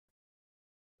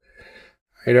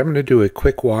All right, I'm going to do a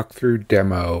quick walkthrough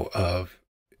demo of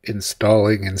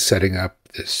installing and setting up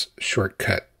this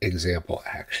shortcut example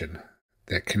action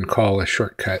that can call a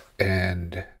shortcut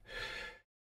and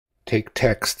take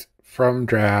text from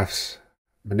drafts,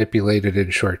 manipulate it in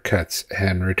shortcuts,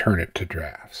 and return it to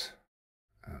drafts.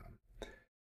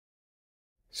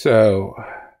 So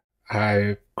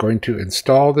I'm going to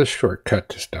install this shortcut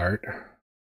to start.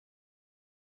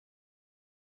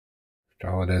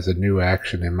 Install it as a new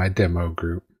action in my demo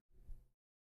group.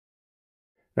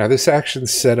 Now this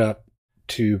action's set up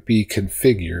to be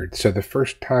configured, so the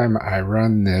first time I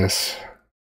run this,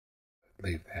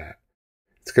 leave that,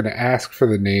 it's going to ask for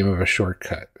the name of a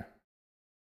shortcut.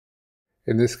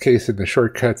 In this case, in the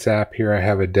Shortcuts app here, I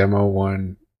have a demo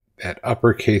one that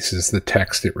uppercases the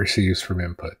text it receives from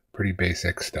input. Pretty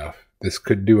basic stuff. This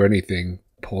could do anything,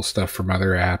 pull stuff from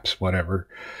other apps, whatever.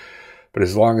 But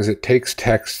as long as it takes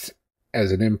text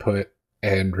as an input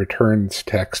and returns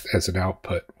text as an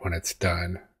output when it's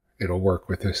done, it'll work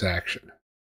with this action.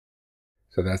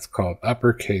 So that's called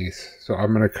uppercase. So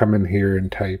I'm going to come in here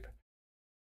and type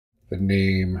the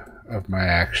name of my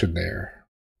action there.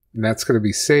 And that's going to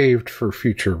be saved for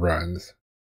future runs.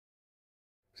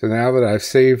 So now that I've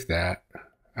saved that,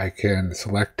 I can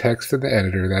select text in the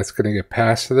editor. That's going to get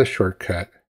passed to the shortcut,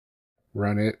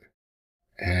 run it,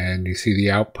 and you see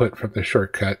the output from the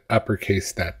shortcut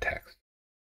uppercase that text.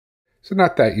 So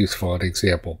not that useful an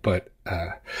example, but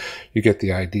you get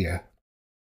the idea.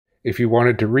 If you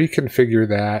wanted to reconfigure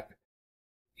that,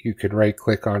 you could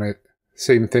right-click on it.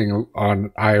 Same thing on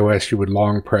iOS, you would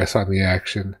long press on the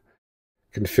action,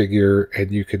 configure,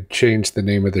 and you could change the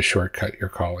name of the shortcut you're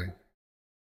calling.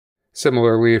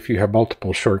 Similarly, if you have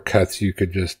multiple shortcuts, you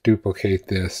could just duplicate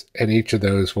this, and each of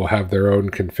those will have their own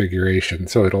configuration,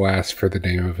 so it'll ask for the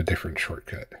name of a different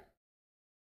shortcut.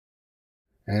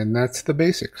 And that's the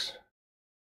basics.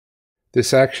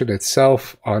 This action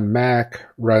itself on Mac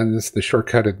runs the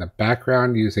shortcut in the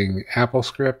background using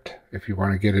AppleScript. If you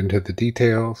want to get into the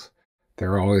details,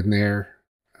 they're all in there.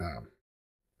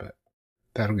 But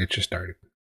that'll get you started.